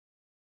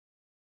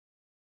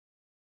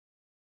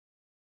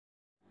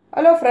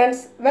Hello friends,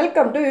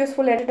 welcome to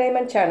Useful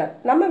Entertainment Channel.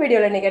 நம்ம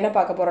வீடியோல இன்னைக்கு என்ன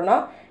பார்க்க போறோம்னா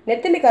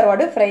நெத்திலி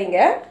கருவாடு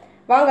ஃப்ரைங்க.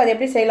 வாங்க அது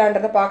எப்படி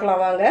செய்யலாம்ன்றதை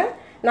பார்க்கலாம் வாங்க.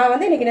 நான்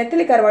வந்து இன்னைக்கு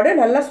நெத்திலி கருவாடு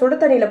நல்லா சுடு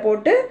தண்ணியில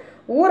போட்டு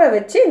ஊற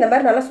வச்சு இந்த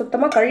மாதிரி நல்லா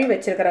சுத்தமா கழுவி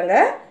வச்சிருக்கறேங்க.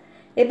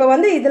 இப்போ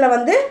வந்து இதுல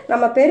வந்து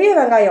நம்ம பெரிய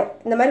வெங்காயம்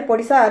இந்த மாதிரி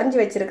பொடிசா அரிஞ்சு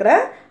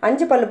வச்சிருக்கறேன்.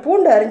 5 பல்லு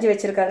பூண்டு அரிஞ்சு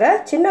வச்சிருக்கேங்க.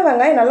 சின்ன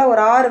வெங்காயம் நல்லா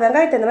ஒரு 6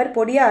 வெங்காயத்தை இந்த மாதிரி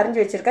பொடியா அரிஞ்சு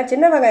வச்சிருக்கேன்.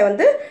 சின்ன வெங்காயம்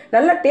வந்து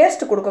நல்ல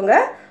டேஸ்ட் கொடுக்குங்க.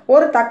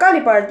 ஒரு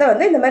தக்காளி பழத்தை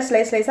வந்து இந்த மாதிரி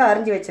ஸ்லைஸா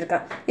அரிஞ்சு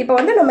வச்சிருக்கேன். இப்போ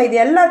வந்து நம்ம இது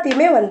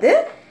எல்லாத்தையுமே வந்து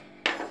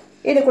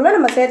இதுக்குள்ள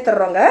நம்ம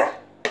சேர்த்துறோங்க.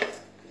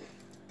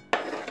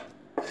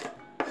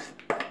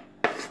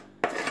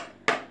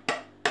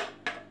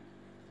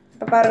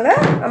 இப்போ பாருங்க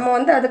நம்ம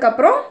வந்து அதுக்கு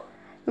அப்புறம்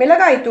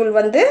மிளகாய் தூள்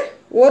வந்து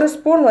 1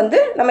 ஸ்பூன் வந்து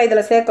நம்ம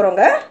இதில்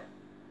சேர்க்குறோங்க.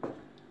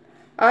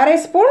 1/2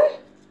 ஸ்பூன்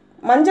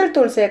மஞ்சள்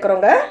தூள்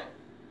சேர்க்குறோங்க.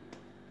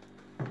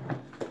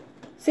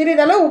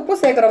 சிறிதளவு உப்பு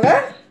சேர்க்குறோங்க.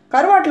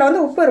 கருவாட்டில்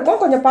வந்து உப்பு இருக்கும்,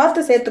 கொஞ்சம்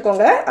பார்த்து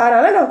சேர்த்துக்கோங்க.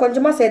 அதனால் நான்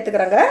கொஞ்சமாக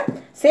சேர்த்துக்கிறேங்க.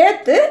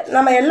 சேர்த்து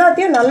நம்ம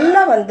எல்லாத்தையும்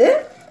நல்லா வந்து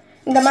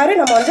இந்த மாதிரி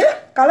நம்ம வந்து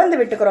கலந்து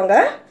விட்டுக்கிறோங்க.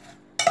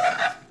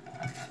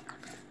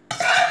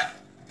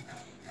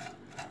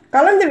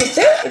 கலந்து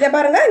விட்டு இதை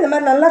பாருங்கள் இந்த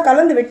மாதிரி நல்லா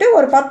கலந்து விட்டு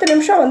ஒரு 10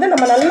 நிமிஷம் வந்து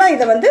நம்ம நல்லா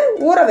இதை வந்து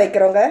ஊற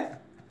வைக்கிறோங்க.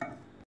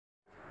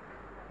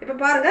 இப்போ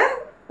பாருங்கள்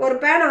ஒரு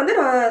பேனை வந்து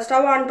நான்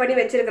ஸ்டவ் ஆன் பண்ணி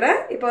வச்சுருக்கிறேன்.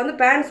 இப்போ வந்து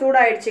பேன்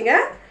சூடாகிடுச்சிங்க.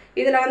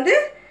 இதில் வந்து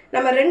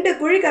நம்ம 2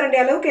 குழிக்கரண்டி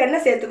அளவுக்கு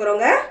எண்ணெய்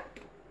சேர்த்துக்கிறோங்க.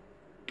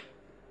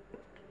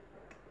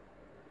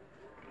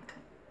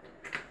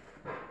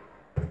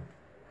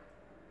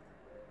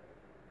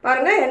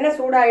 பாருங்கள் எண்ணெய்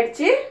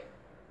சூடாகிடுச்சு.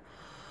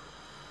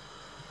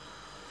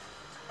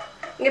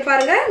 இங்கே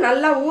பாருங்கள்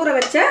நல்லா ஊற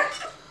வச்ச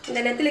இந்த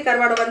நெத்திலி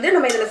கருவாடை வந்து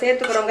நம்ம இதில்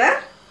சேர்த்துக்கிறோங்க.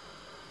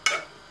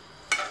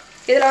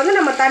 இதில் வந்து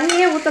நம்ம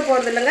தண்ணியே ஊற்ற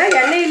போகிறது இல்லைங்க,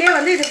 எண்ணெயிலே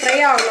வந்து இது ஃப்ரை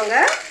ஆகணுங்க.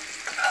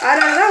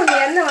 அதனால தான்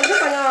உங்கள் எண்ணெய் வந்து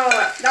கொஞ்சம்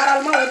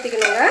தாராளமாக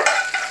ஊற்றிக்கணுங்க.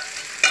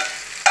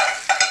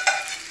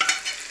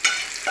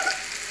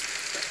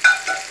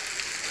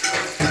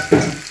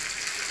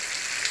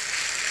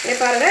 இங்கே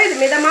பாருங்கள் இது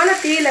மிதமான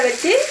தீயில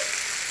வச்சு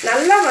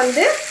நல்லா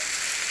வந்து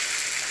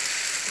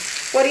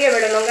பொரிய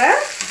விடணுங்க.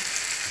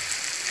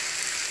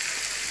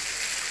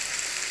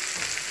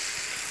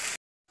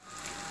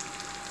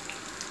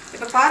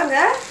 இப்போ பாருங்க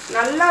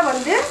நல்லா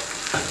வந்து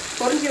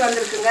பொரிஞ்சு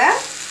வந்திருக்குங்க.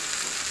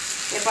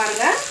 இங்கே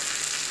பாருங்க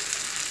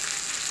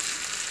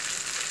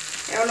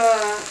எவ்வளோ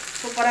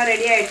சூப்பராக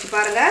ரெடி ஆயிடுச்சு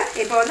பாருங்க.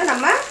 இப்போ வந்து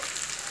நம்ம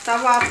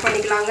ஸ்டவ் ஆஃப்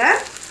பண்ணிக்கலாங்க.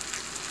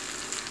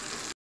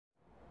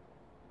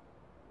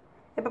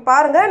 இப்போ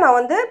பாருங்கள் நான்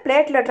வந்து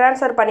பிளேட்டில்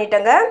ட்ரான்ஸ்ஃபர்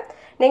பண்ணிட்டேங்க.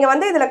 நீங்கள்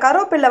வந்து இதில்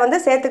கருவேப்பிலை வந்து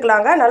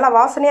சேர்த்துக்கலாங்க, நல்லா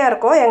வாசனையாக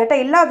இருக்கும். என்கிட்ட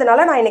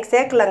இல்லாதனால நான் இன்றைக்கி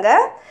சேர்க்கலைங்க.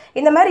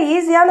 இந்த மாதிரி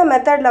ஈஸியான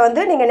மெத்தடில்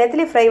வந்து நீங்கள்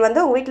நெத்திலி ஃப்ரை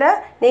வந்து உங்கள்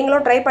வீட்டில்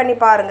நீங்களும் ட்ரை பண்ணி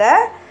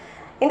பாருங்கள்.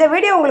 இந்த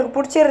வீடியோ உங்களுக்கு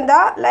பிடிச்சிருந்தா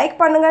லைக்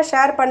பண்ணுங்கள்,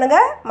 ஷேர்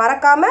பண்ணுங்கள்,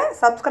 மறக்காமல்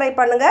சப்ஸ்கிரைப்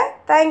பண்ணுங்கள்.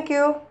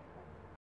 தேங்க்யூ.